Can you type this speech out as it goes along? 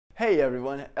Hey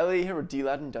everyone, Elliot here with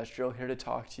Deelat Industrial, here to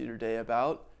talk to you today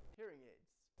about hearing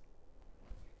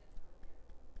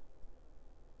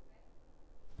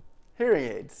aids. Hearing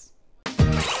aids.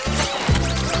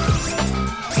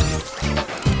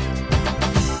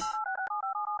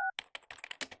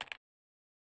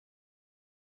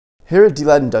 Here at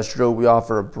Deelat Industrial, we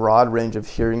offer a broad range of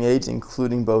hearing aids,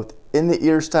 including both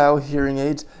in-the-ear style hearing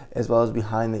aids as well as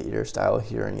behind-the-ear style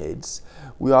hearing aids.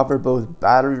 We offer both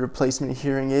battery replacement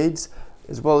hearing aids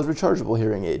as well as rechargeable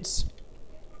hearing aids.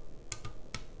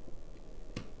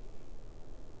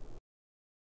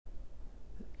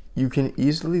 You can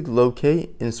easily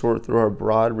locate and sort through our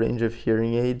broad range of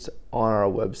hearing aids on our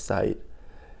website.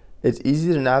 It's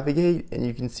easy to navigate, and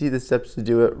you can see the steps to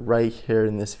do it right here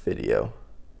in this video.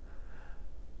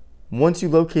 Once you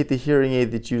locate the hearing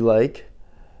aid that you like,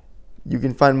 you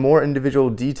can find more individual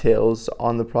details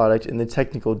on the product and the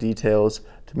technical details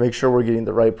to make sure we're getting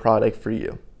the right product for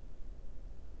you.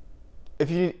 If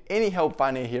you need any help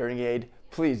finding a hearing aid,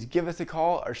 please give us a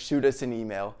call or shoot us an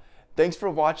email. Thanks for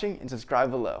watching and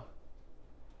subscribe below.